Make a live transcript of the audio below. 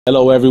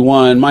Hello,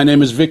 everyone. My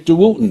name is Victor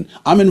Wooten.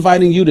 I'm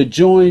inviting you to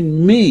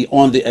join me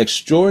on the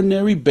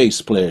Extraordinary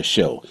Bass Player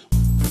Show.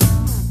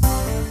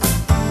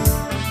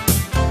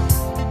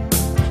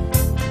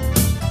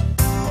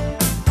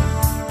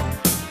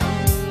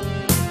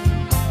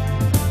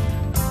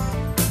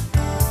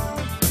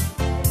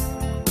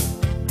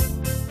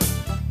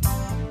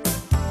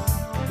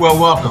 Well,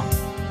 welcome.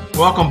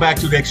 Welcome back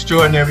to the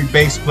Extraordinary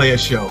Bass Player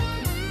Show.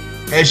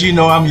 As you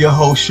know, I'm your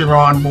host,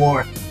 Sharon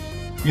Moore.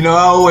 You know,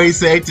 I always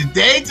say,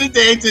 today.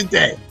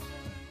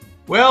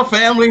 Well,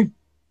 family,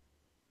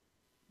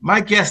 my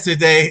guest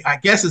today, I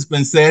guess it's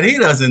been said, he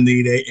doesn't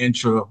need an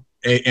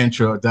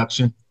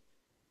introduction.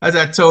 As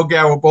I told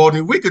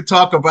Garibaldi, we could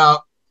talk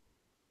about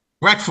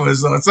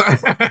breakfast or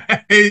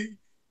something.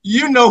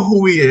 You know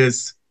who he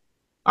is.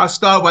 I'll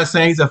start by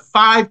saying he's a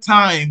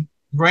 5-time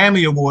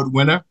Grammy Award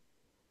winner.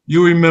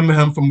 You remember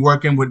him from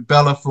working with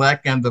Béla,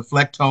 Fleck and the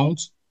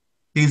Flecktones.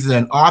 He's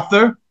an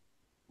author.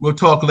 We'll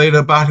talk later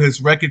about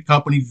his record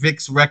company,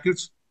 Vix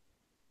Records.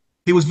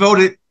 He was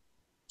voted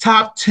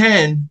top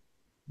 10,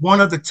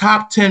 one of the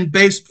top 10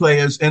 bass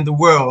players in the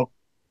world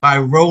by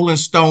Rolling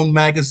Stone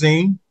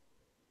magazine,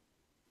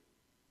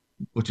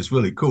 which is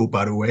really cool,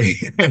 by the way.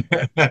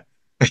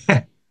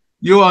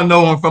 You all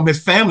know him from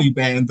his family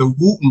band, the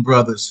Wooten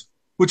brothers.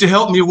 Would you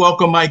help me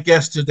welcome my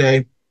guest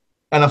today?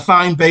 And a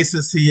fine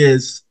bassist he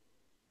is,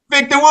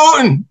 Victor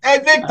Wooten. Hey,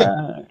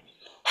 Victor.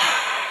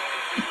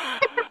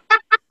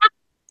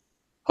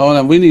 Hold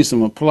on, we need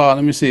some applause.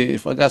 Let me see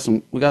if I got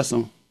some. We got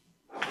some.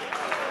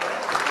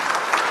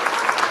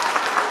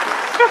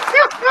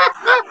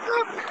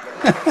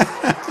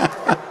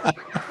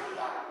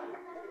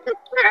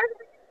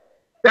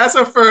 That's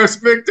a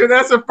first, Victor.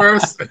 That's a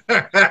first.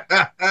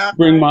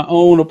 Bring my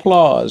own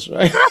applause,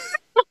 right?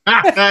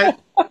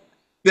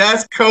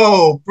 That's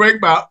cold. Bring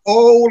my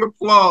own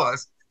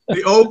applause.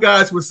 The old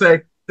guys would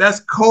say, that's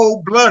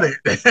cold-blooded.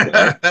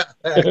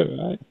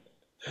 Right.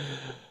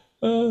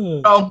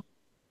 So,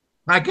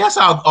 I guess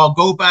I'll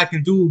go back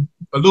and do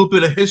a little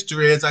bit of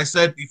history, as I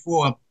said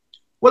before.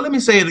 Well, let me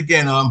say it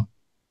again.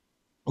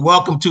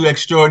 Welcome to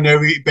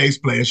Extraordinary Bass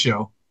Player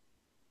Show.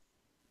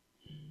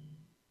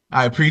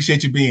 I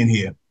appreciate you being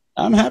here.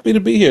 I'm happy to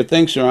be here.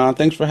 Thanks, Sharon.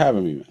 Thanks for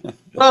having me, man.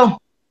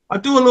 Well, I'll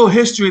do a little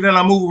history, then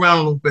I'll move around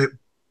a little bit.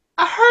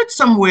 I heard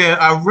somewhere,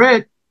 I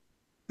read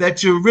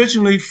that you're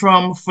originally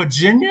from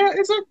Virginia,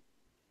 is it?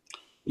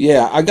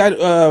 Yeah, I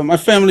got my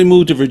family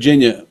moved to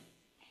Virginia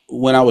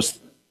when I was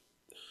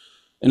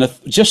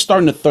just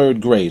starting the third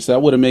grade. So that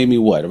would have made me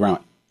what,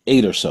 around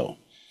 8 or so.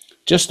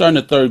 Just starting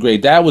the third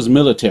grade. Dad was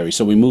military,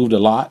 so we moved a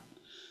lot.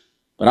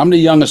 But I'm the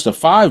youngest of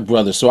 5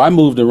 brothers, so I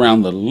moved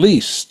around the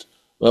least.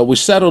 Well, we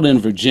settled in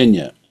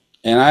Virginia,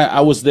 and I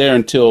was there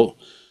until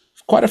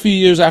quite a few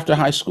years after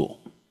high school.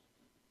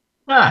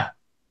 I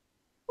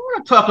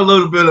want to talk a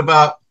little bit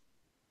about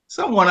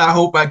someone I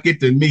hope I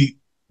get to meet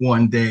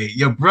one day,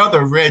 your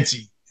brother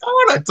Reggie. I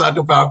want to talk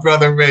about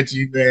brother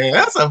Reggie, man.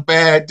 That's a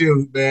bad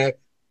dude, man.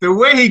 The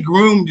way he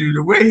groomed you,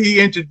 the way he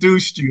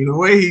introduced you, the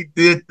way he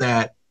did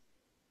that.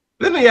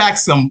 Let me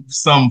ask some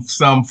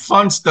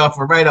fun stuff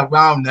right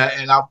around that,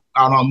 and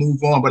I'll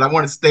move on. But I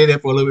want to stay there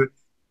for a little bit.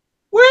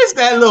 Where's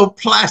that little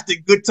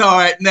plastic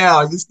guitar at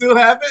now? You still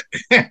have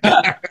it?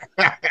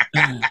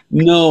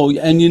 No,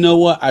 and you know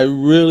what? I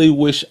really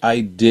wish I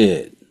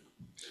did.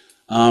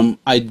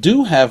 I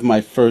do have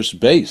my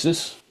first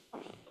bass.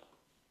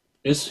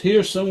 It's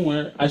here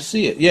somewhere. I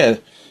see it. Yeah.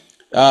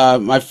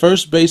 My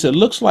first bass. It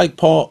looks like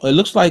Paul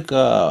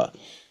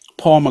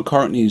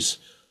McCartney's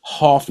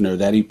Hofner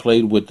that he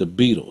played with the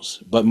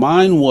Beatles, but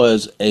mine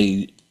was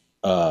a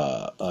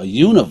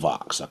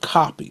Univox, a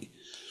copy.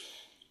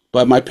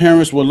 But my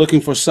parents were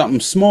looking for something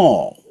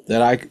small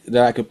that I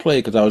could play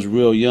because I was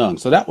real young.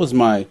 So that was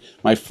my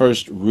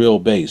first real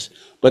bass.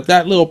 But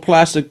that little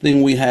plastic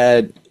thing we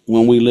had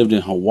when we lived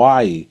in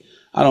Hawaii,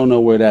 I don't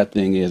know where that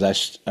thing is. I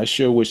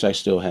sure wish I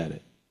still had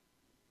it.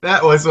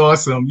 That was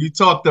awesome. You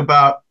talked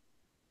about,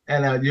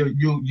 and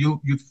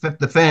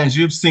the fans,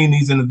 you've seen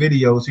these in the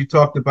videos. You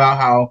talked about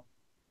how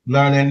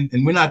learning,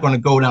 and we're not going to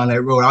go down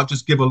that road. I'll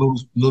just give a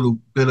little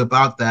bit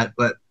about that,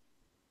 but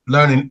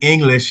learning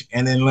English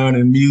and then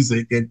learning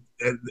music, and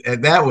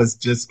that was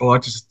just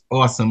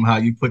awesome how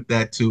you put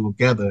that two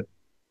together.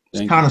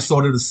 It's kind of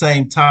sort of the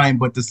same time,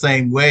 but the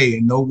same way,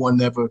 and no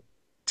one ever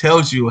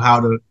tells you how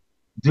to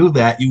do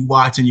that. You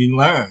watch and you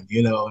learn,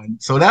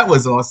 and so that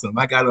was awesome.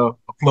 I got to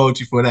applaud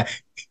you for that.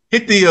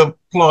 Hit the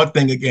applaud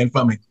thing again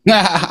for me.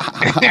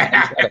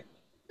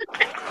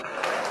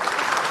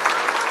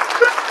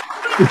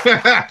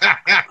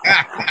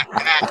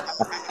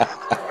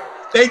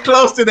 Stay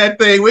close to that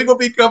thing. We're going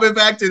to be coming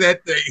back to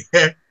that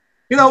thing.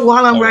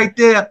 While I'm right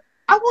there,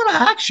 I want to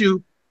ask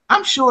you,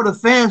 I'm sure the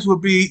fans will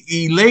be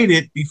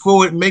elated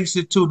before it makes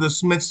it to the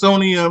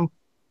Smithsonian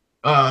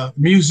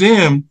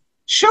Museum.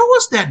 Show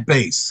us that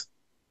bass.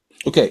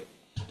 Okay.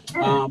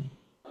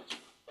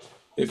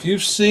 If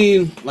you've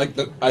seen,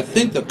 I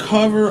think the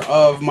cover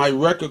of my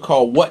record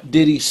called "What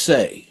Did He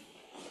Say?"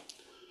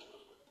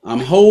 I'm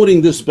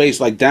holding this bass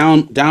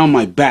down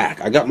my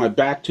back. I got my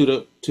back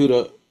to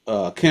the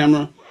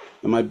camera,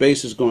 and my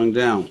bass is going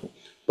down.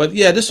 But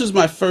yeah, this is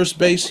my first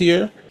bass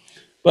here.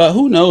 But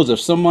who knows if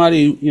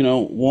somebody,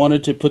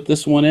 wanted to put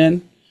this one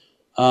in,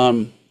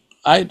 um,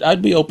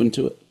 I'd be open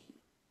to it.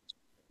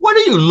 What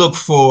do you look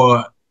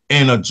for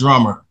in a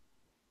drummer?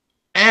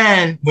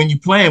 And when you're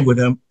playing with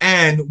them,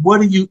 and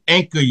what do you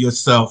anchor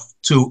yourself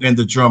to in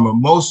the drummer?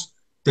 Most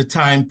the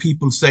time,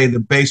 people say the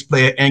bass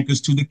player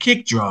anchors to the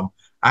kick drum.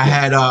 I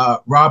Yeah,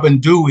 had Robin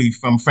Dewey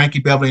from Frankie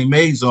Beverly and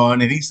Mays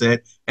on, and he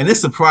said, and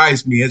this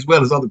surprised me as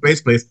well as other bass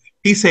players.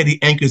 He said he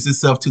anchors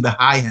himself to the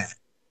hi hat,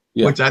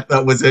 yeah. which I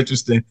thought was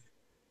interesting.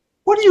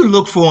 What do you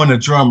look for in a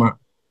drummer,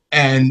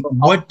 and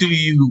what do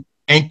you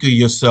anchor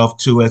yourself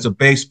to as a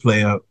bass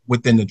player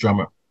within the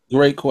drummer?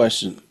 Great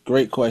question.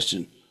 Great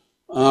question.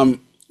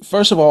 Um,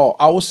 First of all,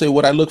 I would say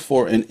what I look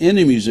for in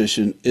any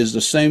musician is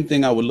the same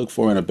thing I would look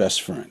for in a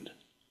best friend.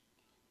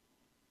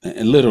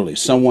 And literally,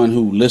 someone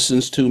who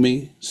listens to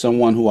me,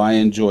 someone who I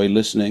enjoy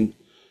listening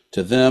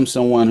to them,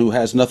 someone who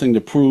has nothing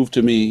to prove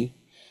to me,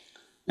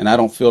 and I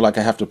don't feel like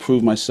I have to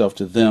prove myself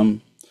to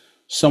them,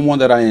 someone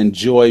that I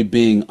enjoy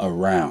being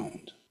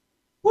around.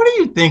 What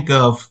do you think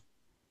of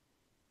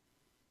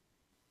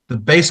the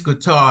bass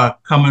guitar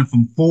coming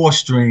from 4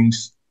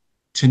 strings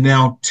to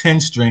now 10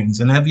 strings?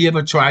 And have you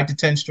ever tried the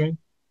 10 string?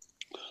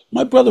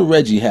 My brother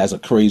Reggie has a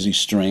crazy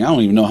string. I don't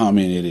even know how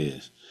many it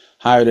is,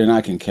 higher than I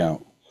can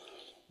count.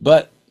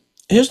 But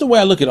here's the way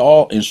I look at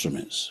all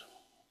instruments.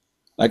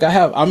 Like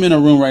I'm in a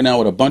room right now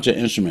with a bunch of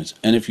instruments,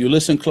 and if you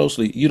listen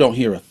closely, you don't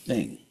hear a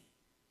thing.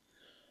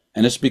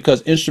 And it's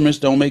because instruments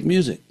don't make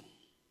music.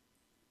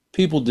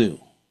 People do.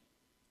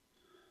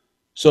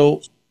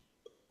 So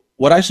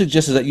what I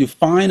suggest is that you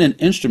find an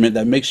instrument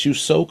that makes you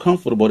so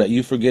comfortable that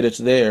you forget it's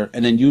there,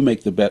 and then you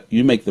make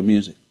the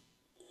music.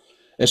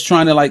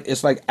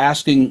 It's like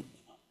asking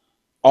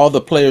all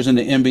the players in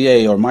the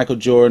NBA or Michael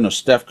Jordan or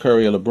Steph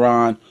Curry or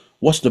LeBron,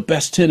 what's the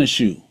best tennis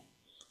shoe?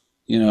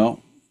 You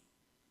know,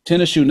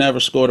 tennis shoe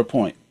never scored a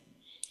point.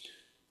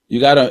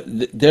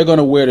 They're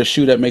gonna wear the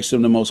shoe that makes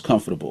them the most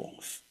comfortable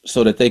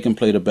so that they can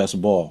play the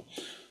best ball.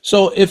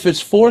 So if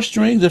it's 4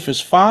 strings, if it's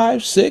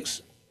five,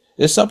 six,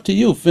 it's up to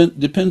you.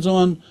 Depends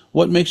on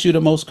what makes you the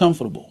most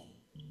comfortable.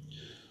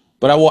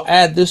 But I will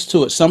add this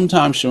to it.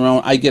 Sometimes,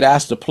 Sharon, I get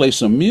asked to play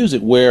some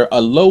music where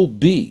a low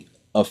B,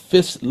 a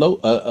fifth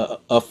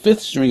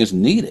string is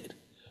needed.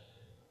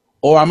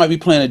 Or I might be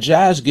playing a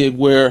jazz gig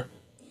where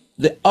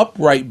the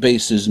upright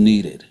bass is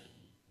needed.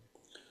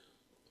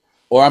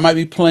 Or I might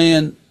be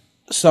playing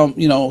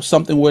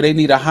something where they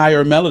need a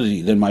higher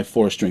melody than my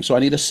 4 string. So I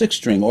need a 6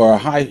 string or a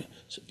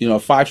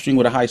 5 string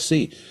with a high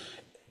C.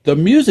 The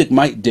music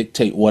might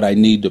dictate what I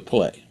need to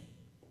play.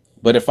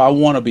 But if I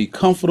want to be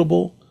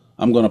comfortable,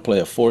 I'm going to play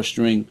a 4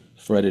 string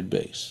fretted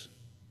bass.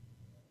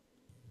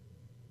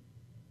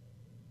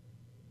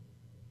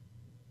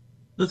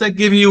 Does that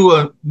give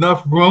you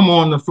enough room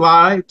on the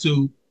fly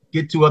to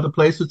get to other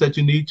places that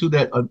you need to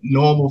that a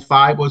normal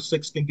 5 or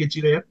 6 can get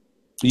you there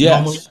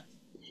normally? Yes.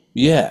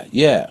 Yeah,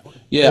 yeah,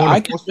 yeah. On a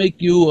I can four,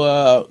 make you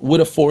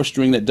with a 4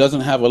 string that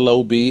doesn't have a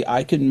low B.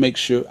 I can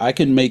make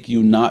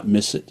you not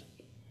miss it.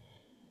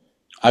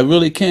 I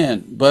really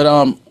can. But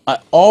I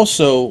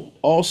also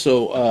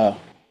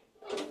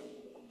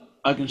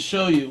I can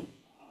show you.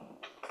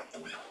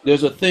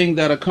 There's a thing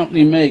that a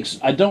company makes.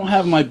 I don't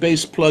have my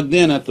bass plugged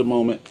in at the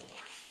moment,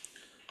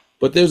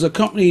 but there's a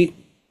company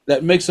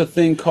that makes a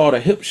thing called a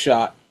hip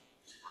shot,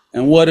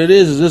 and what it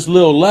is this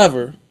little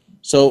lever.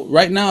 So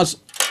right now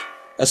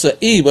that's an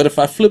E, but if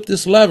I flip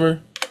this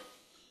lever,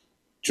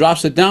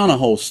 drops it down a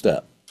whole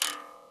step.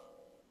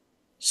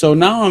 So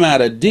now I'm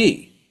at a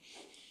D,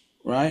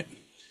 right?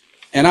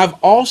 And I've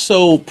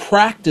also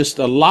practiced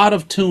a lot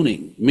of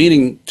tuning,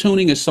 meaning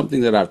tuning is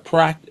something that I've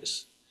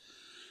practiced.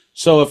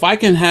 So if I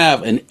can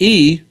have an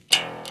E,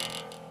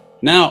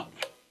 now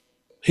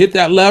hit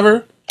that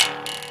lever,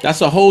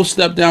 that's a whole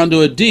step down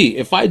to a D.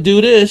 If I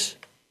do this,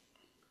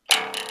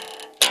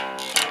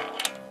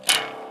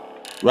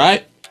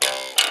 right?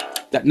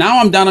 That now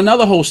I'm down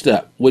another whole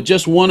step with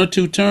just 1 or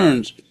 2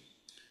 turns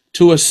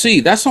to a C.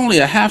 That's only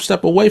a half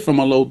step away from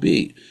a low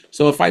B.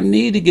 So if I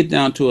need to get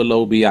down to a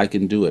low B, I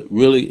can do it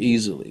really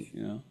easily.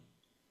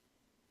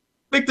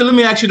 Victor, let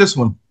me ask you this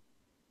one.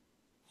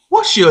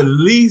 What's your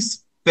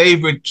least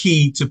favorite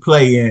key to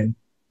play in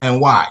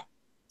and why?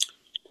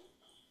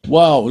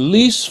 Wow,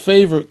 least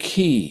favorite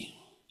key.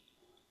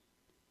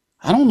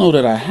 I don't know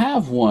that I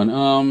have one.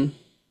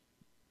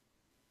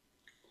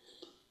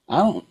 I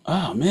don't.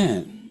 Oh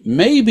man,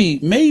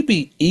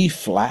 maybe E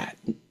flat,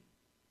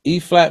 E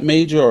flat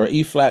major or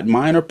E flat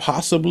minor,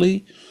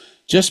 possibly,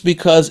 just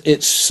because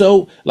it's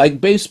so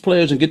like bass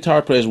players and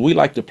guitar players, we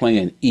like to play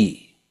in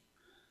E.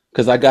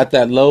 Because I got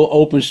that low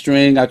open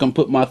string, I can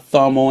put my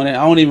thumb on it.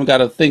 I don't even got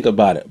to think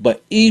about it.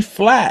 But E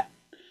flat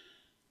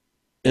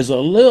is a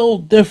little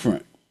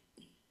different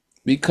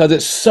because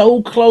it's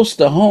so close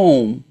to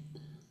home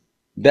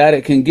that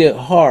it can get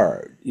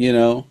hard,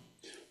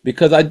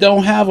 because I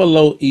don't have a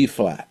low E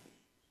flat.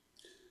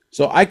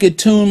 So I could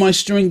tune my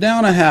string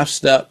down a half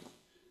step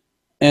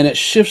and it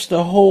shifts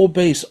the whole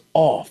bass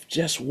off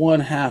just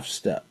 1/2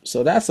 step.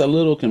 So that's a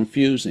little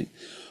confusing.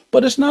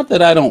 But it's not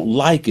that I don't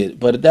like it,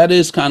 but that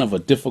is kind of a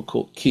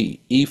difficult key.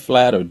 E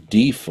flat or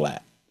D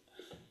flat.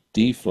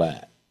 D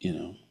flat, you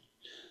know.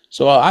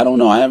 So I don't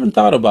know. I haven't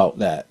thought about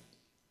that.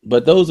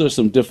 But those are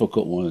some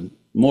difficult ones,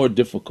 more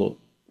difficult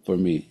for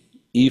me.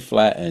 E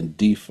flat and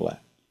D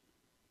flat.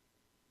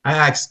 I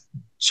asked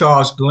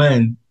Charles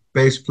Glenn,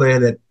 bass player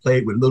that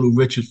played with Little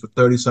Richard for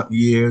 30 something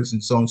years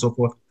and so on and so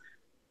forth,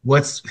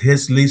 what's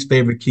his least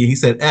favorite key? He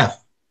said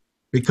F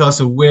because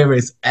of where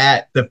it's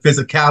at, the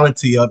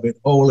physicality of it,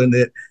 holding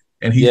it.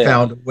 And he Yeah,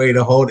 found a way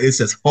to hold it. It's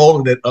just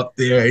holding it up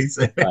there. He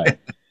said, right.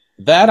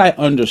 That I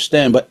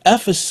understand, but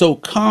F is so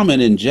common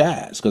in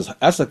jazz because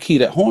that's a key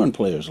that horn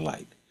players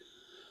like.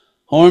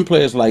 Horn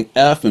players like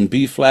F and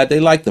B flat. They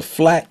like the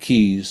flat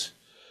keys,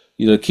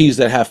 you know, the keys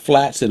that have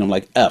flats in them,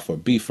 like F or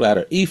B flat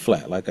or E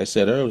flat, like I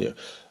said earlier.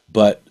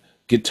 But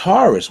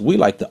guitarists, we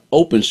like the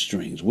open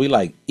strings. We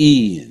like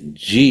E and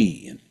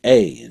G and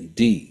A and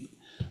D,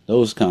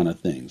 those kind of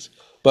things.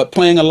 But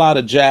playing a lot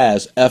of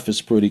jazz, F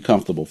is pretty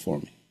comfortable for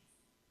me.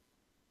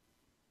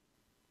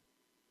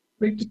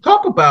 we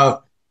talk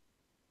about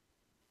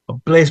a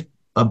bass,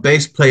 a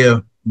bass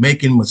player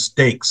making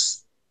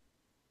mistakes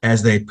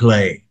as they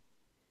play.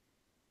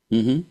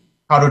 Hmm.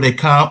 How do they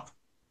comp?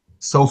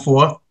 So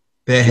forth.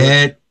 Their Sure.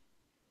 head,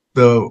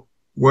 the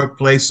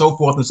workplace, so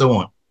forth and so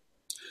on.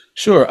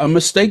 Sure. A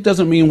mistake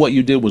doesn't mean what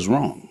you did was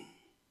wrong.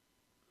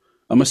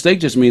 A mistake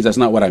just means that's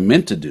not what I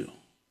meant to do.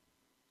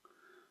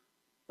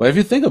 But if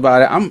you think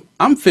about it,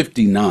 I'm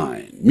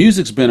 59.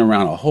 Music's been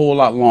around a whole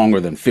lot longer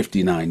than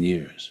 59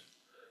 years.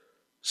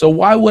 So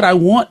why would I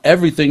want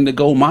everything to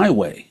go my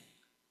way,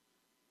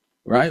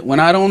 right?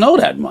 When I don't know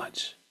that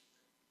much,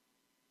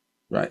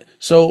 right?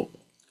 So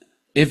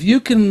if you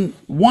can,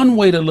 one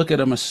way to look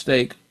at a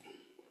mistake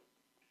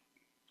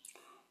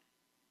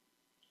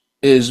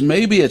is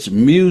maybe it's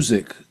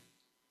music,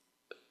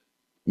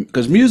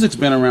 because music's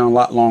been around a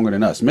lot longer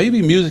than us.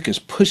 Maybe music is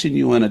pushing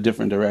you in a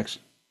different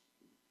direction,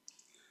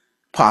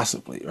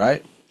 possibly,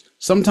 right?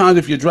 Sometimes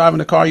if you're driving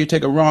the car, you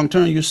take a wrong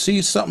turn, you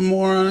see something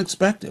more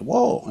unexpected.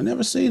 Whoa, I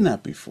never seen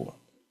that before.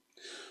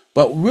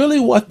 But really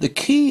what the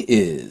key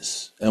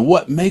is and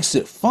what makes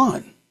it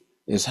fun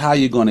is how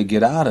you're going to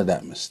get out of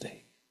that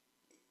mistake.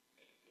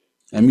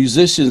 And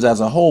musicians as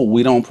a whole,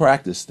 we don't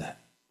practice that.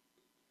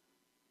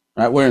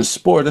 Right? Where in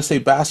sport, let's say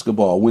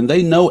basketball, when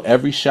they know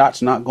every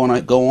shot's not going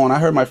to go on. I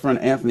heard my friend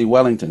Anthony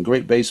Wellington,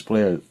 great bass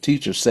player,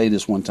 teacher, say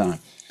this one time.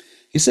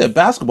 He said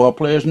basketball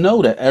players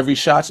know that every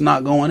shot's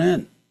not going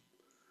in.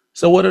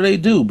 So what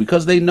do?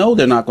 Because they know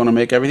they're not going to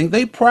make everything,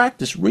 they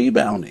practice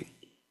rebounding.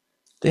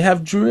 They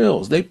have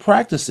drills. They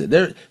practice it.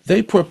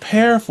 They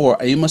prepare for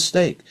a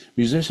mistake.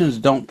 Musicians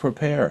don't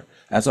prepare.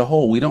 As a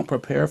whole, we don't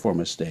prepare for a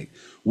mistake.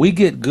 We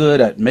get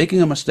good at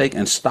making a mistake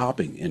and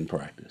stopping in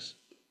practice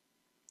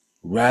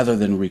rather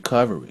than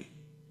recovery.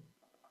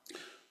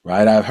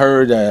 Right? I've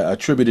heard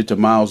attributed to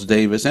Miles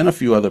Davis and a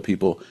few other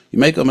people, you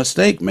make a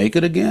mistake, make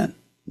it again.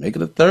 Make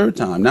it a third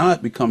time. Now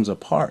it becomes a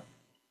part.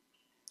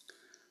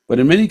 But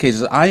in many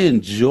cases, I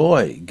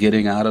enjoy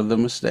getting out of the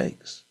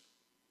mistakes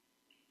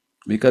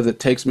because it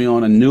takes me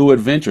on a new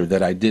adventure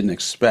that I didn't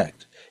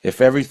expect. If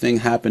everything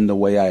happened the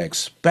way I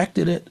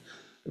expected it,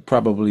 I'd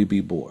probably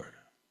be bored.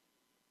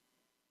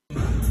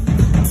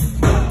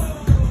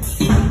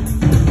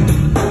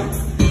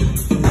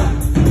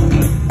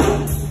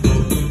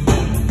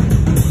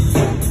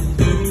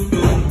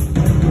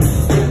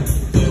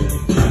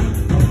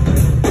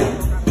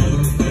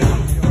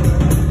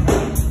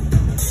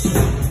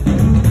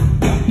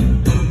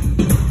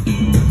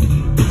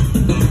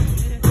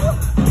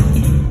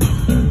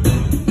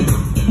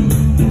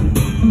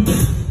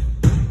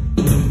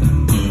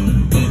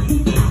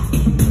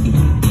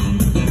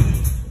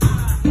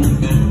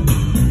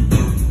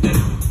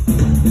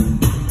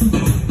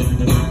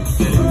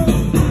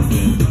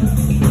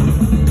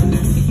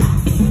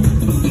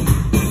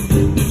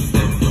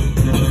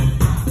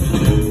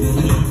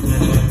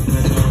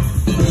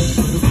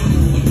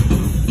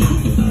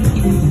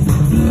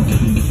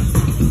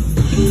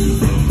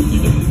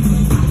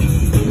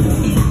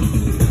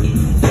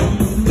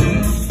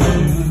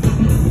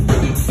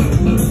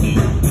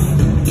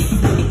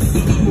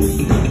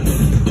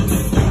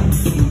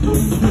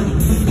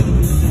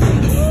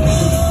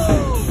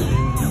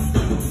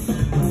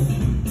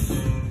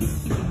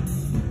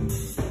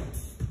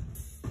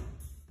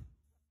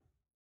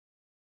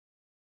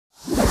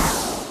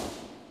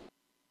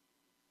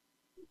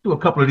 Do a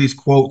couple of these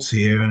quotes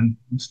here, and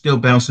I'm still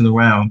bouncing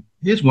around.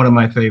 Here's one of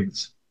my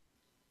favorites.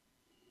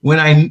 When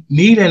I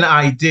need an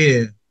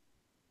idea,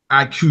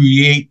 I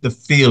create the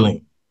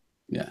feeling.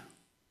 Yeah,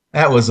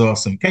 That was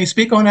awesome. Can you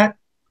speak on that?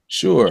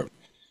 sure,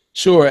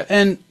 sure.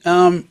 And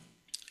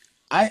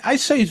I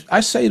say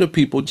to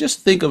people,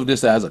 just think of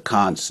this as a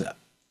concept.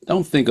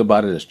 Don't think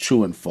about it as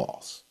true and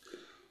false,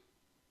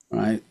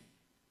 right?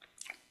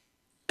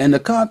 And the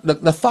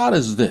thought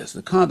is this,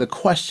 the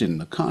question,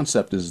 the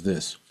concept is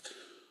this.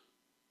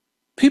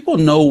 People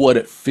know what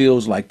it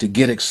feels like to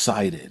get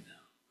excited,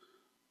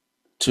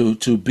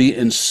 to be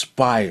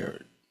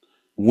inspired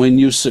when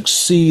you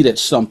succeed at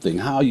something,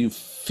 how you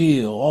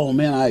feel, oh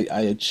man,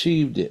 I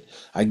achieved it.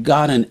 I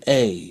got an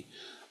A.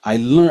 I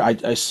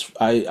learned,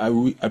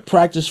 I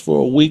practiced for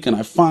a week and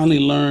I finally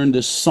learned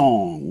this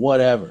song,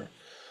 whatever.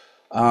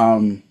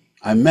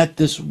 I met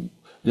this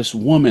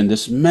woman,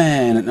 this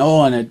man,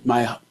 and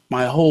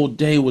my whole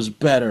day was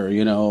better,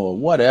 or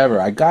whatever.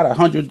 I got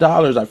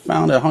 $100. I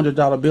found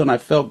 $100 bill and I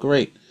felt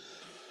great.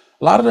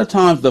 A lot of the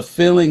times the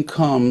feeling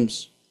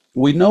comes,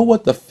 we know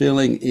what the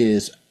feeling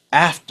is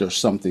after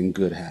something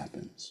good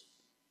happens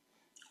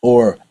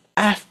or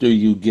after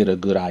you get a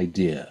good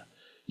idea.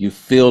 You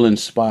feel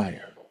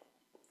inspired.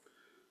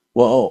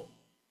 Well,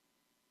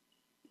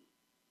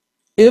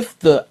 if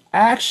the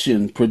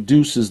action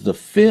produces the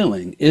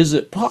feeling, is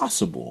it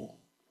possible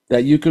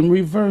that you can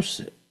reverse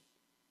it?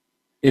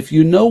 If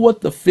you know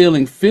what the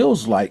feeling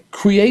feels like,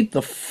 create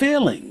the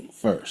feeling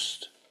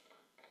first.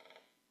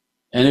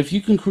 And if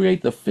you can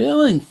create the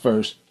feeling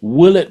first,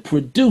 will it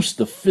produce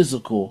the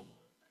physical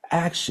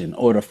action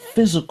or the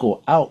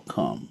physical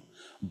outcome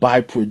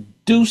by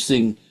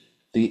producing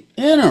the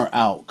inner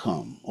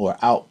outcome or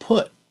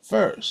output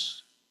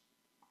first?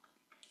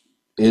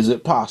 Is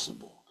it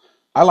possible?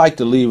 I like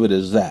to leave it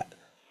as that.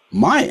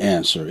 My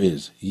answer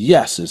is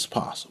yes, it's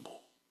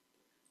possible.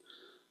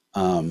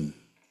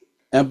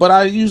 But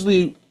I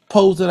usually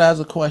pose it as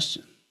a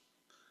question.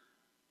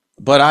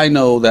 But I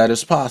know that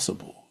it's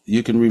possible.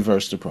 You can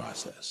reverse the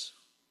process.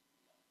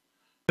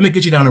 Let me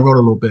get you down the road a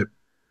little bit.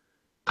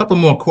 A couple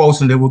more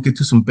quotes and then we'll get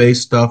to some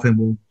bass stuff and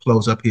we'll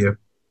close up here.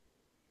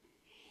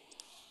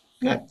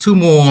 Got two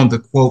more on the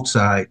quote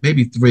side,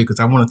 maybe three, because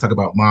I want to talk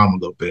about Mom a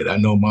little bit. I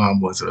know Mom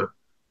was a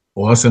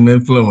awesome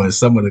influence.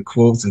 Some of the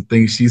quotes and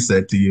things she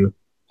said to you.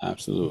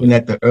 Absolutely. And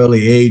at the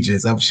early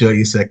ages, I'm sure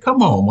you said,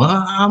 come on,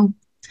 Mom, I'm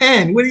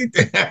 10. What do you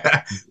think?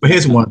 But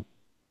here's one.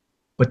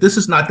 But this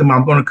is not the mom.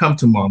 I'm going to come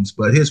to moms,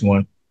 but here's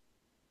one.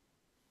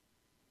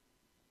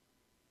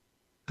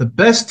 The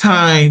best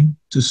time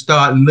to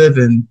start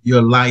living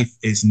your life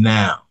is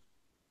now.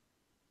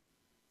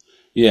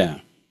 Yeah.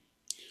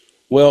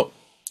 Well,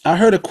 I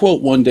heard a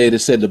quote one day that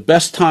said the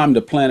best time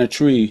to plant a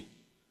tree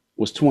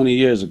was 20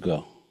 years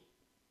ago.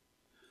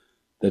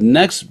 The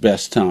next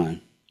best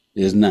time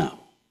is now.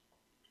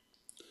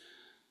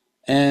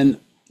 And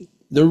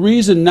the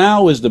reason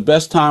now is the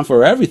best time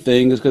for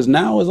everything is because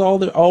now is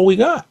all we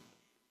got.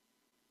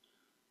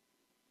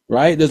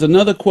 Right? There's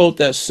another quote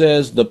that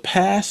says the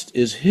past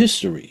is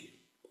history.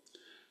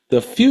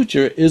 The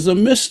future is a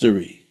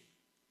mystery.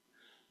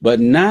 But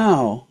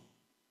now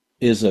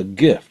is a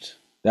gift.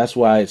 That's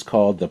why it's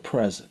called the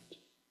present.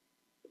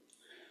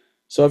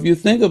 So if you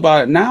think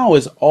about it, now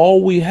is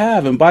all we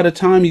have. And by the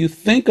time you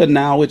think of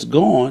now, it's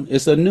gone.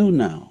 It's a new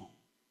now.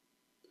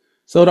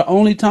 So the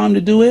only time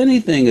to do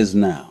anything is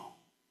now.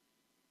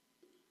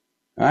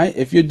 Right?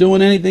 If you're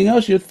doing anything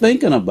else, you're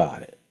thinking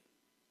about it.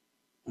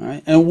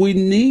 Right? And we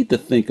need to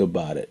think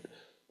about it.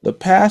 The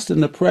past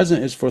and the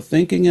present is for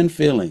thinking and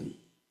feeling.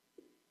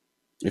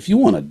 If you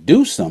want to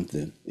do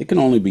something, it can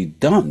only be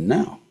done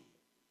now.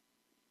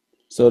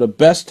 So the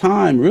best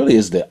time really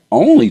is the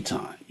only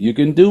time you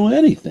can do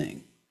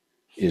anything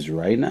is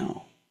right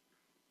now.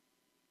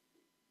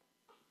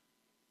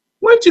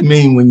 What do you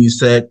mean when you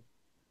said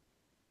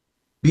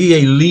be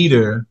a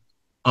leader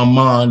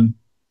among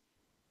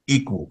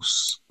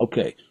equals?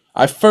 Okay.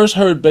 I first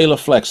heard Béla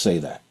Fleck say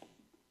that.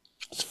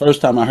 It's the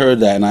first time I heard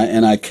that,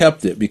 and I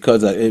kept it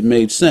because it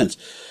made sense.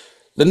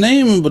 The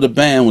name of the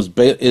band is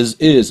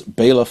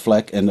Béla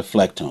Fleck and the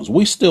Flecktones.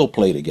 We still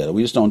play together.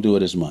 We just don't do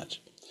it as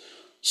much.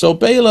 So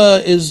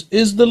Béla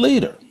is the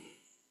leader.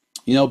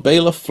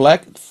 Béla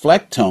Fleck,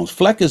 Flecktones.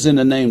 Fleck is in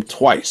the name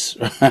twice,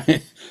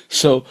 right?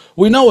 So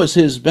we know it's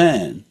his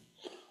band,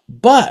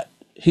 but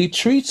he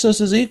treats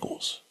us as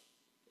equals.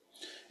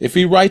 If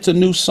he writes a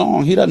new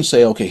song, he doesn't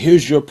say, okay,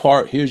 here's your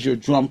part, here's your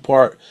drum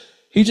part.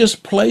 He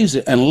just plays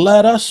it and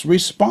let us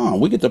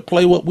respond. We get to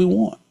play what we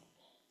want.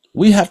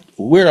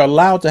 We're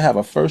allowed to have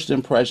a first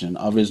impression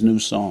of his new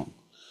song.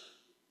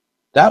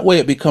 That way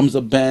it becomes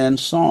a band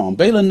song.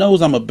 Béla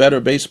knows I'm a better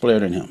bass player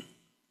than him.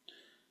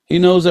 He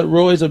knows that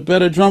Roy's a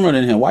better drummer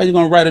than him. Why are you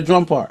going to write a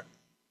drum part?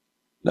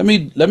 Let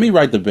me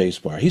write the bass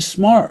part. He's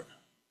smart.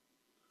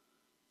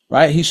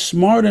 Right? He's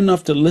smart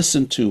enough to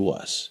listen to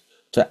us,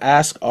 to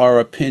ask our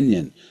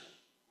opinion,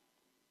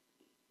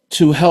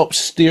 to help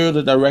steer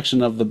the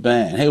direction of the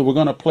band. Hey, we're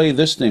going to play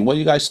this thing. What do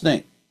you guys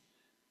think?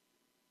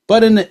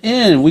 But in the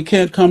end, we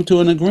can't come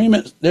to an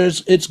agreement.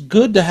 It's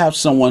good to have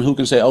someone who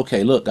can say,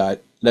 okay, look, guys,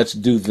 let's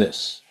do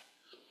this.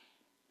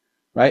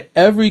 Right?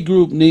 Every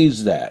group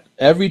needs that.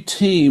 Every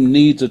team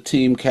needs a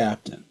team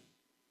captain.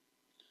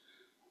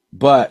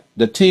 But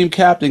the team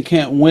captain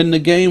can't win the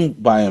game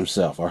by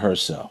himself or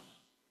herself.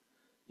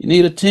 You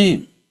need a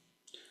team.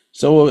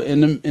 So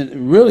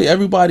really,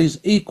 everybody's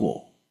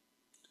equal.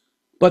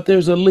 But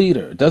there's a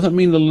leader. It doesn't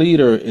mean the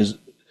leader is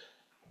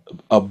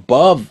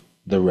above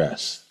the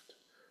rest.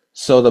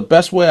 So the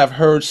best way I've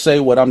heard say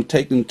what I'm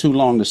taking too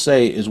long to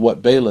say is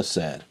what Béla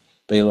said.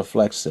 Béla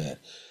Fleck said.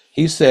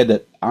 He said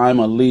that I'm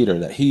a leader,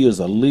 that he is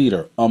a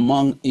leader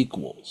among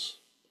equals.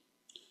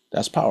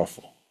 That's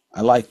powerful.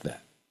 I like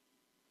that.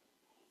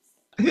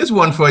 Here's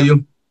one for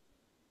you.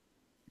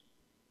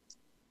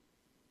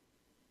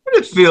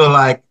 it feel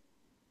like?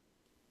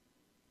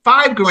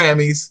 5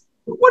 Grammys.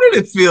 What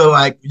did it feel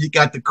like when you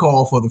got the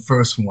call for the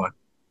first one?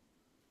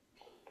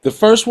 The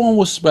first one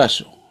was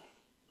special.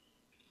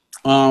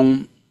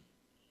 Um,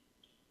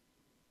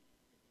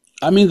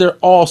 I mean, they're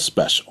all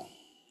special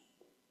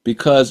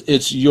because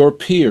it's your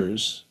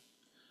peers.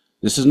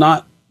 This is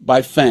not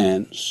by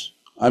fans.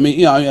 I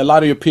mean, a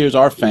lot of your peers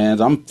are fans.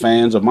 I'm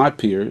fans of my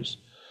peers.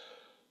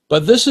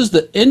 But this is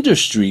the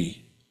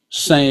industry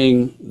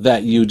saying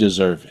that you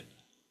deserve it.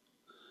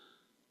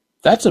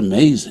 That's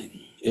amazing.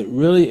 It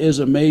really is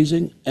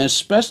amazing, and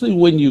especially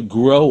when you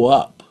grow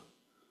up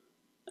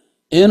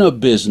in a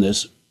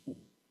business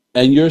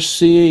and you're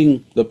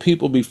seeing the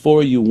people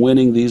before you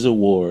winning these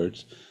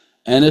awards,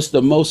 and it's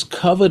the most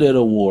coveted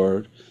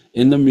award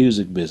in the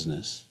music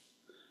business.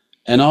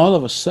 And all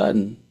of a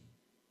sudden,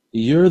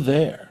 you're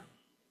there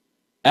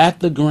at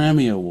the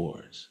Grammy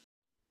Awards.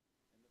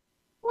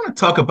 I want to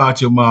talk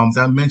about your moms.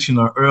 I mentioned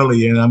her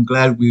earlier, and I'm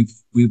glad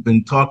we've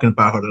been talking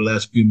about her the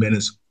last few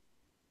minutes.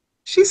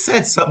 She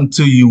said something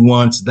to you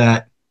once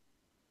that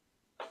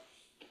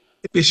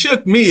if it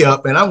shook me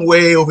up, and I'm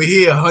way over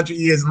here 100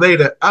 years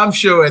later, I'm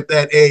sure at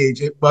that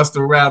age it must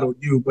have rattled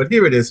you. But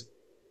here it is,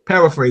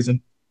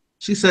 paraphrasing.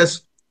 She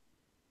says,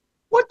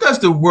 "What does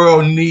the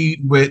world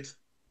need with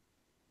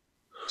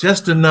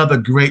just another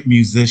great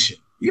musician?"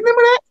 You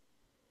remember that?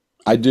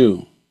 I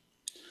do.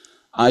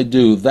 I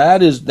do.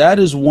 That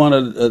is one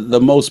of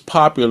the most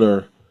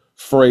popular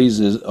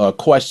phrases or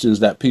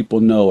questions that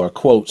people know or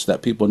quotes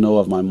that people know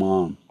of my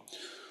mom.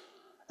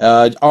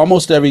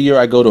 Almost every year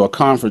I go to a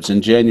conference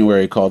in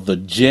January called the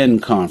GEN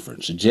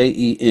Conference,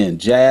 JEN,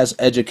 Jazz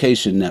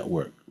Education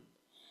Network.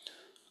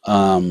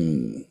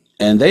 And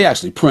they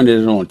actually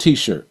printed it on a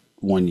t-shirt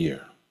one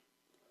year.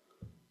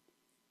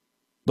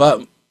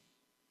 But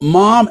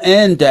mom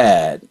and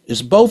dad,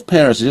 it's both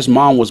parents. Just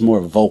mom was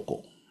more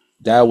vocal.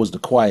 Dad was the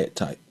quiet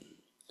type.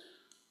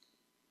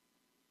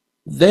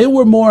 They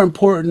were more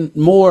important,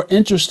 more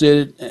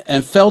interested,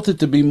 and felt it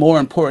to be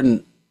more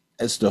important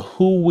as to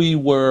who we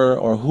were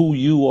or who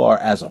you are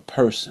as a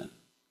person.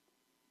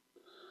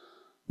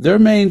 Their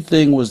main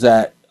thing was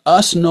that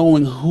us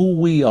knowing who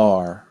we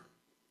are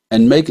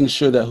and making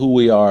sure that who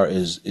we are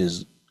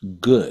is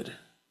good.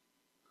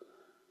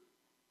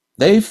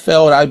 They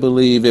felt, I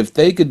believe, if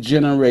they could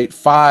generate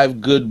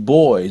 5 good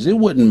boys, it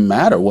wouldn't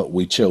matter what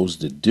we chose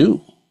to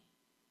do.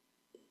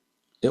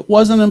 It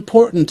wasn't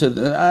important to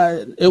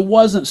them. It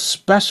wasn't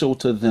special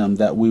to them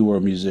that we were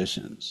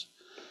musicians.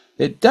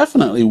 It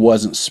definitely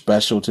wasn't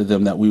special to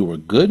them that we were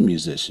good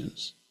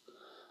musicians.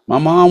 My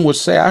mom would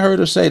say, I heard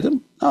her say,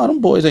 them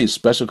boys ain't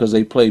special because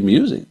they play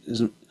music.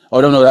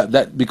 Or don't know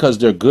that because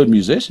they're good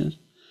musicians.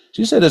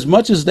 She said, as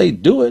much as they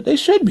do it, they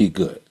should be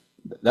good.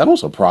 That don't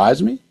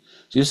surprise me.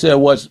 She said,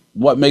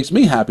 what makes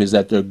me happy is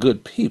that they're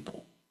good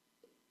people.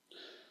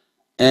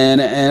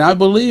 And I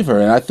believe her,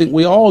 and I think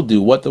we all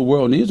do. What the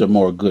world needs are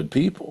more good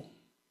people.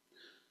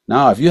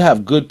 Now, if you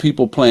have good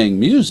people playing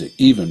music,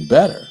 even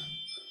better.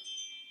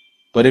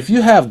 But if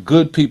you have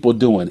good people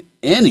doing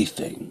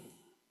anything,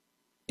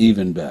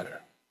 even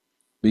better.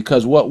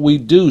 Because what we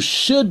do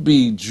should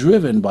be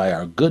driven by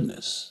our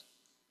goodness.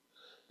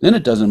 Then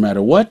it doesn't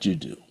matter what you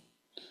do.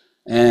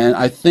 And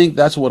I think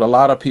that's what a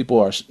lot of people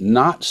are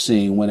not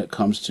seeing when it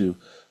comes to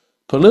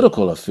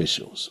political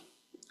officials.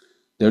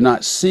 They're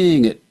not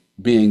seeing it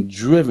being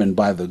driven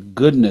by the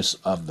goodness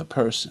of the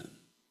person.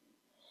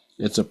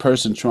 It's a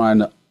person trying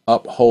to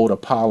uphold a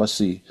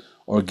policy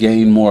or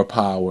gain more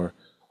power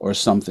or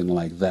something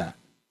like that.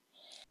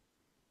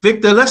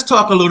 Victor, let's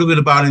talk a little bit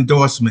about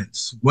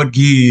endorsements, what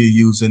gear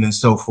you're using and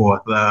so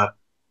forth.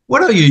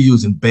 What are you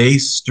using?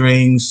 Bass,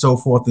 strings, so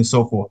forth and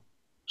so forth.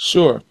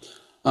 Sure.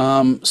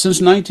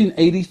 Since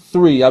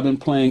 1983, I've been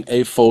playing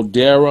a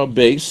Fodera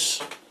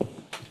bass.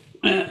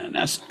 And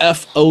that's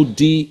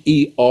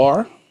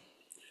Fodera,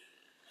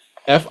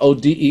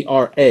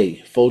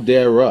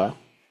 Fodera.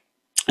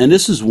 And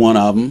this is one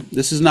of them.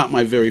 This is not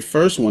my very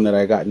first one that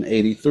I got in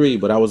 83,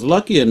 but I was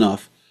lucky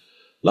enough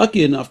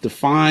to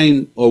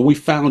find, or we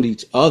found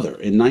each other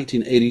in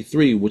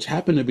 1983, which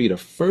happened to be the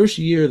first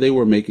year they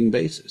were making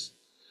basses.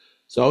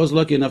 So I was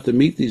lucky enough to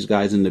meet these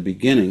guys in the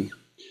beginning.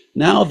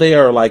 Now they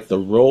are like the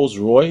Rolls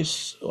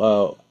Royce.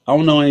 I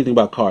don't know anything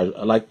about cars.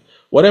 Like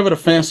whatever the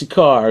fancy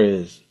car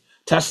is,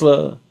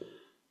 Tesla,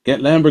 get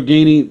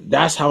Lamborghini,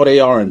 that's how they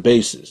are in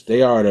basses.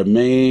 They are the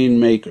main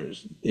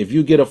makers. If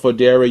you get a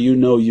Fodera, you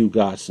know you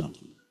got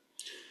something.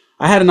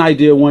 I had an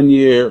idea one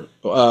year,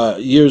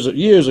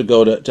 years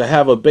ago, to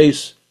have a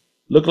bass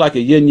look like a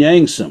yin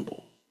yang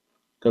symbol,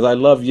 because I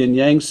love yin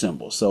yang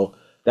symbols. So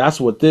that's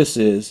what this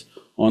is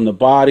on the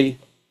body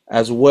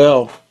as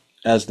well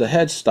as the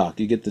headstock.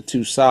 You get the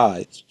two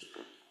sides.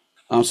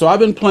 So I've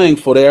been playing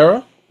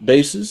Fodera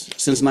basses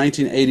since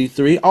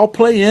 1983. I'll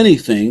play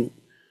anything,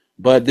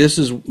 but this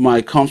is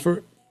my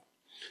comfort.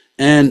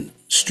 And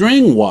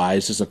string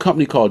wise, it's a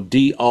company called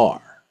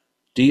DR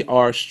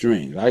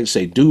Strings. I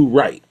say do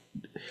right.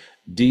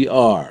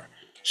 DR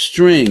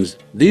strings.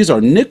 These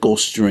are nickel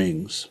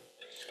strings.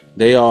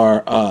 They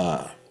are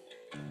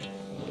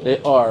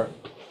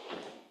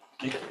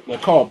They're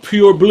called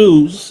Pure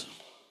Blues.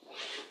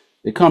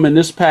 They come in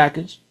this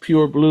package,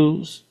 Pure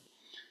Blues.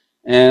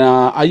 And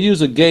I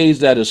use a gauge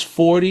that is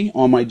 40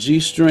 on my G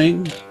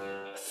string,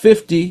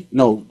 40,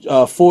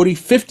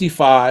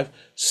 55,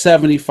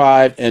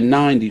 75, and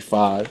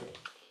 95,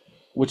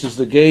 which is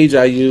the gauge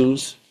I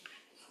use.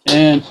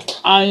 And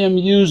I am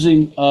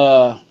using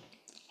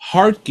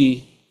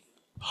Hartke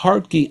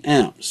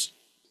amps.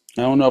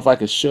 I don't know if I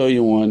can show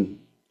you one.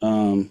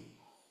 I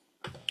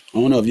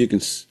don't know if you can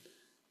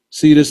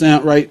see this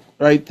amp right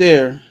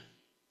there.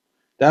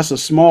 That's a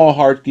small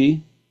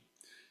Hartke.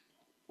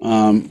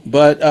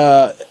 But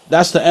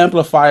that's the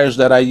amplifiers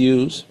that I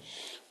use.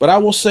 But I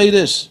will say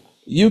this,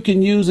 you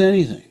can use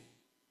anything.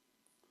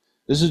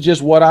 This is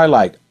just what I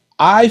like.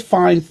 I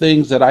find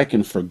things that I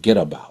can forget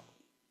about.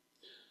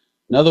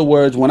 In other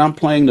words, when I'm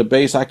playing the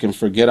bass, I can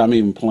forget I'm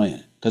even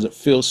playing because it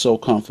feels so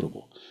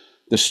comfortable.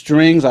 The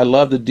strings, I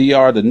love the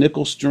DR, the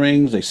nickel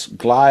strings. They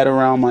glide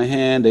around my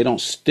hand. They don't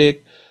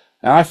stick.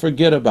 And I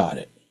forget about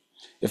it.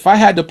 If I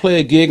had to play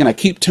a gig and I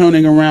keep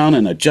turning around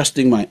and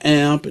adjusting my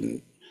amp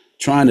and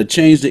trying to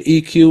change the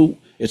EQ,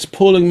 it's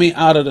pulling me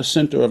out of the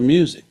center of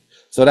music.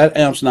 So that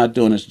amp's not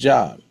doing its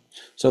job.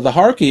 So the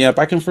Hartke amp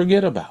I can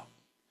forget about.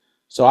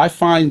 So I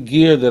find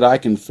gear that I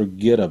can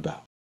forget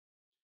about.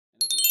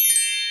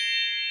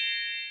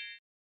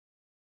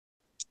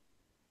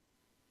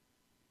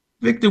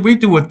 Victor, we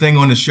do a thing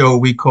on the show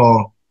we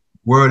call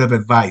Word of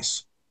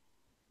Advice,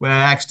 where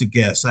I ask the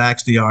guests, I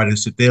ask the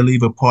artists if they'll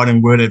leave a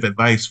parting word of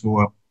advice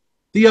for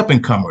the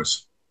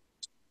up-and-comers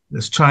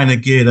that's trying to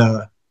get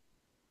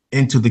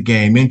into the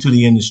game, into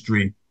the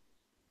industry,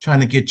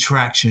 trying to get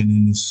traction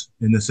in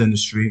this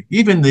industry,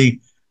 even the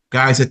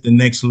guys at the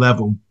next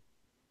level.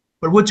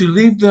 But would you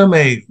leave them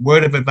a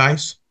word of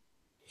advice?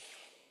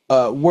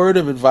 Word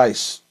of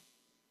advice.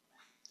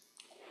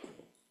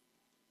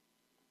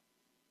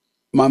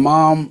 My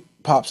mom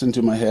pops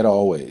into my head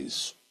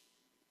always,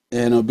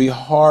 and it'll be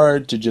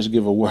hard to just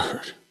give a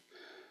word.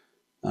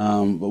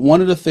 But one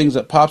of the things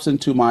that pops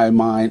into my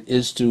mind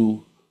is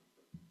to,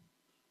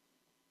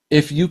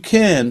 if you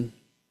can,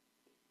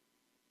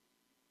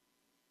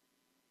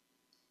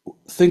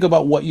 think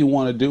about what you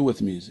want to do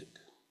with music.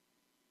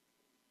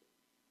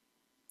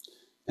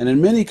 And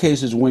in many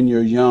cases, when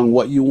you're young,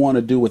 what you want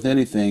to do with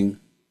anything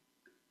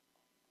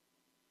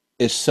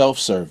is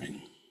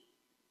self-serving.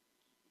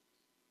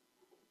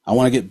 I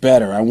want to get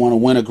better. I want to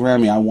win a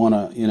Grammy. I want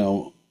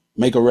to,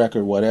 make a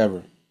record,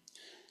 whatever.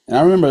 And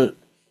I remember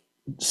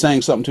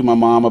saying something to my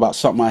mom about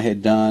something I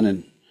had done,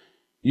 and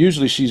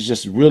usually she's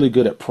just really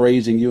good at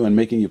praising you and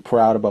making you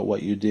proud about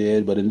what you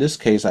did. But in this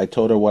case, I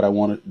told her what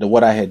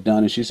I had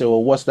done, and she said,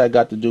 "Well, what's that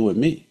got to do with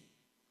me?"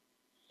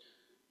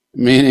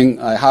 Meaning,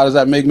 how does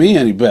that make me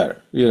any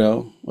better?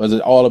 Was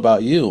it all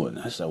about you? And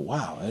I said,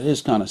 wow, it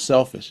is kind of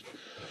selfish.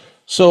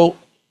 So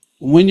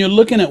when you're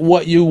looking at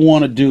what you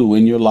want to do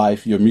in your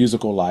life, your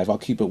musical life, I'll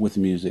keep it with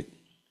music.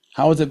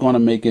 How is it going to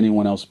make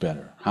anyone else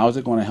better? How is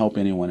it going to help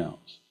anyone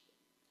else?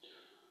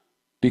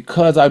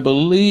 Because I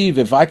believe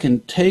if I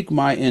can take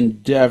my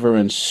endeavor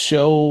and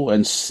show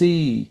and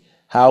see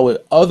how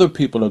other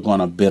people are going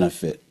to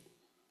benefit,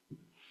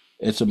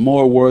 it's a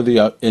more worthy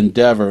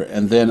endeavor.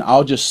 And then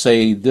I'll just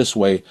say this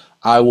way,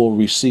 I will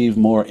receive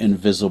more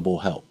invisible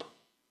help.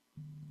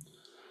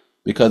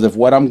 Because if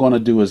what I'm going to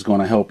do is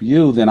going to help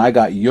you, then I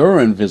got your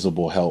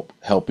invisible help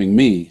helping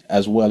me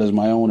as well as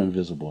my own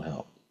invisible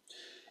help.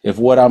 If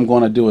what I'm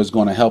going to do is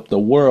going to help the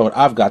world,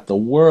 I've got the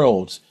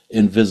world's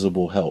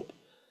invisible help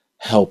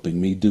helping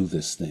me do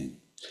this thing.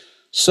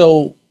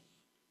 So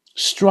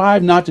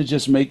strive not to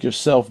just make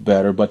yourself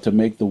better, but to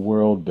make the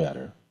world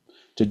better,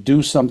 to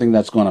do something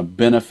that's going to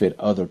benefit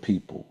other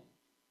people.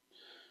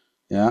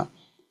 Yeah,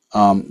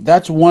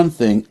 that's one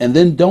thing. And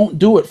then don't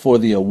do it for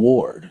the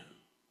award.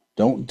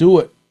 Don't do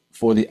it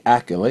for the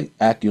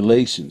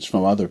accolations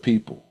from other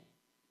people.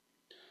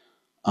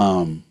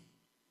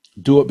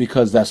 Do it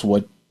because that's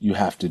what you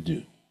have to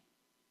do.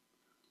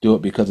 Do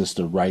it because it's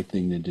the right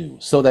thing to do.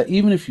 So that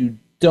even if you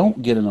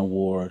don't get an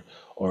award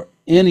or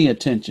any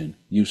attention,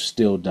 you've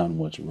still done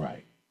what's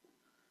right.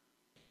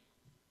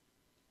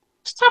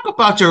 Let's talk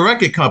about your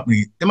record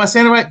company. Am I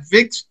saying it right?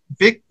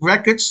 Vic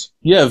Records?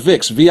 Yeah,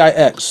 Vix,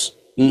 VIX.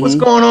 Mm-hmm. What's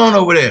going on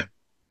over there?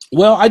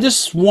 Well, I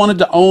just wanted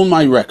to own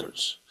my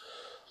records.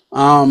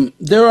 I've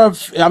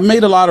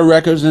made a lot of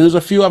records, and there's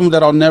a few of them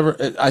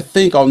that I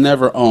think I'll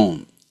never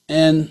own.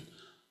 And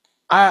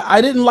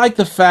I didn't like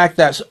the fact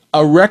that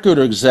a record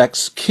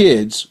exec's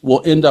kids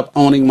will end up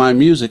owning my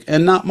music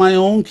and not my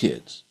own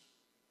kids.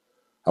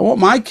 I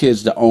want my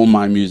kids to own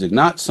my music,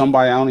 not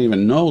somebody I don't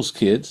even know's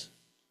kids.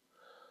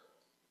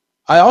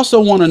 I also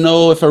want to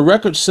know if a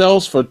record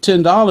sells for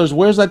 $10,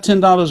 where's that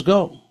 $10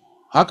 go?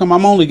 How come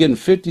I'm only getting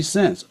 50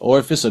 cents? Or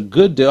if it's a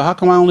good deal, how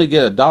come I only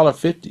get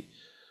 $1.50?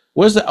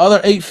 Where's the other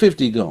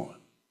 $8.50 going?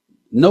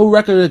 No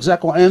record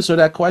exec will answer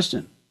that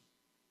question.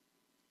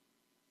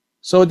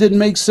 So it didn't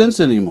make sense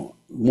anymore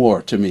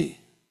to me.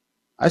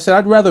 I said,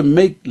 I'd rather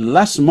make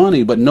less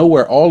money, but know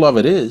where all of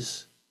it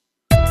is.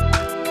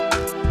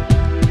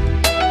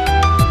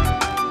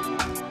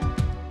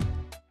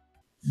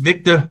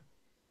 Victor,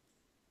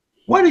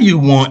 What do you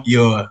want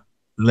your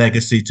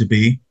legacy to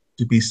be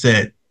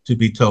said, to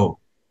be told?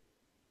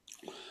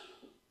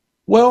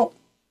 Well,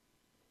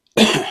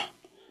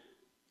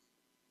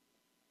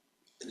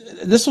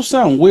 this will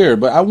sound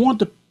weird, but I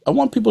want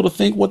people to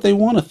think what they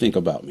want to think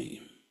about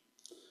me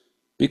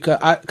because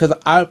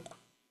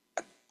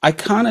I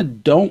kind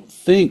of don't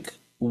think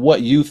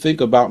what you think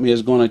about me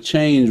is going to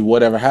change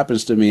whatever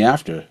happens to me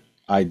after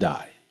I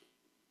die.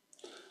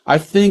 I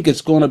think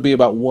it's going to be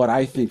about what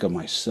I think of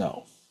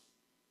myself.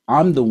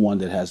 I'm the one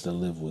that has to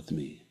live with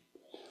me.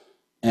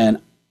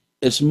 And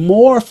it's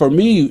more for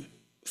me,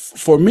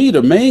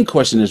 the main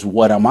question is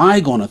what am I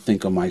going to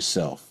think of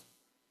myself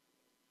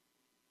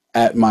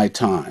at my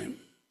time?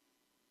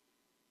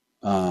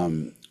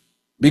 Um,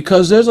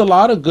 because there's a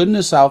lot of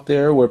goodness out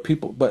there where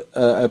people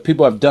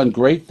have done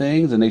great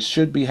things and they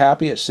should be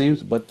happy, it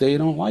seems, but they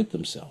don't like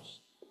themselves.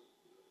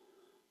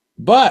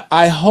 But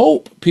I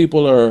hope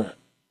people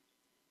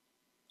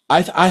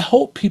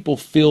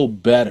feel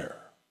better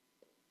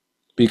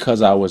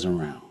because I was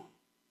around.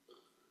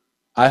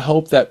 I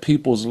hope that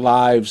people's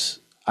lives,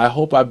 I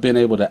hope I've been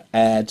able to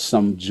add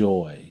some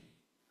joy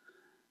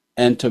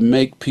and to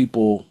make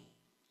people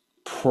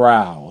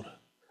proud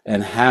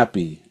and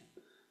happy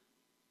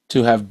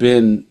to have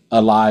been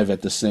alive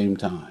at the same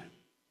time.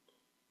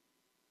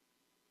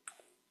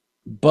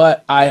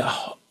 But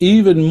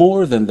even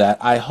more than that,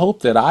 I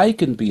hope that I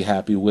can be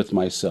happy with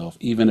myself,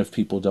 even if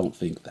people don't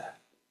think that.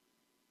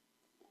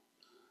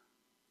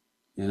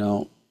 You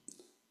know,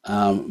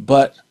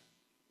 but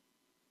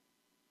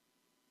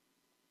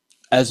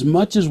as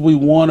much as we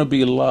want to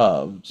be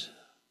loved,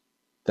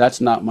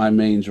 that's not my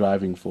main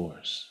driving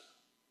force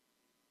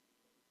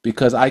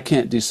because I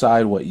can't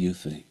decide what you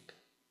think.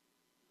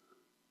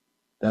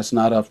 That's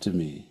not up to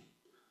me.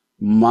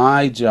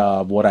 My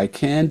job, what I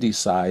can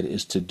decide,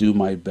 is to do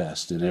my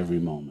best in every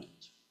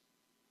moment.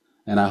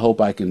 And I hope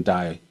I can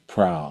die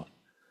proud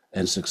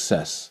and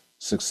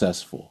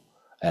successful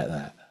at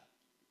that.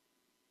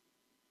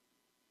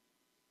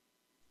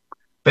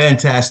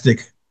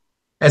 Fantastic.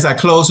 As I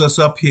close us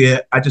up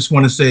here, I just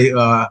want to say,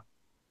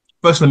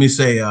 first, let me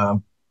say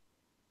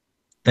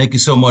thank you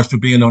so much for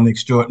being on the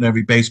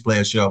Extraordinary Bass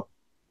Player Show.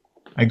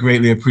 I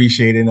greatly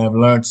appreciate it. And I've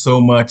learned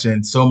so much,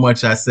 and so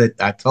much I said,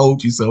 I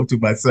told you so to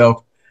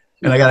myself.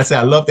 And I got to say,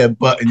 I love that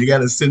button. You got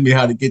to send me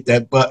how to get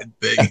that button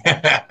thing.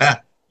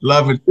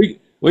 Love it.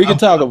 We can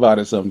talk about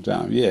it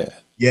sometime. Yeah.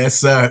 Yes,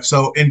 sir.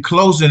 So in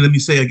closing, let me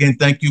say again,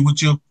 thank you. Would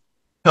you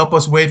help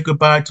us wave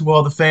goodbye to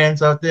all the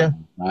fans out there?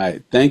 All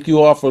right. Thank you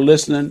all for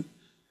listening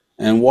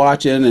and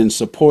watching and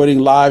supporting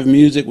live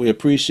music. We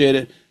appreciate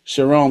it.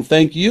 Sharon,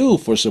 thank you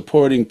for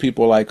supporting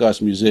people like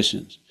us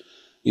musicians.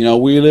 You know,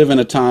 we live in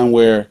a time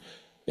where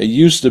it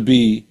used to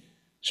be,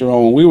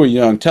 Sharon, when we were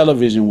young,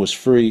 television was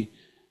free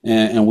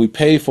and we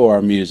pay for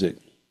our music.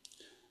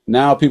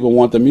 Now people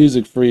want the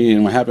music free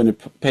and we happen to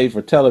pay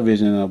for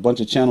television and a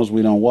bunch of channels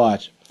we don't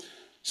watch.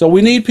 So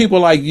we need people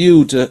like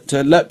you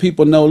to let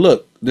people know,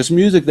 look, this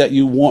music that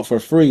you want for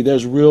free,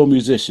 there's real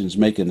musicians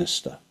making this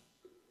stuff.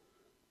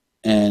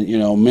 And, you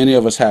know, many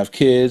of us have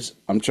kids.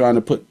 I'm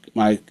trying to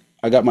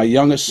I got my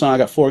youngest son, I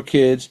got 4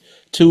 kids,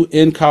 2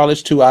 in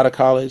college, 2 out of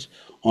college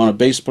on a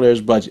bass player's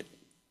budget.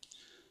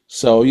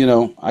 So, you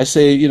know, I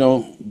say, you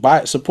know,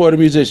 support a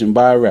musician,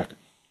 buy a record.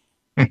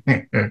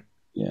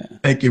 Yeah.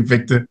 Thank you,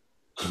 Victor.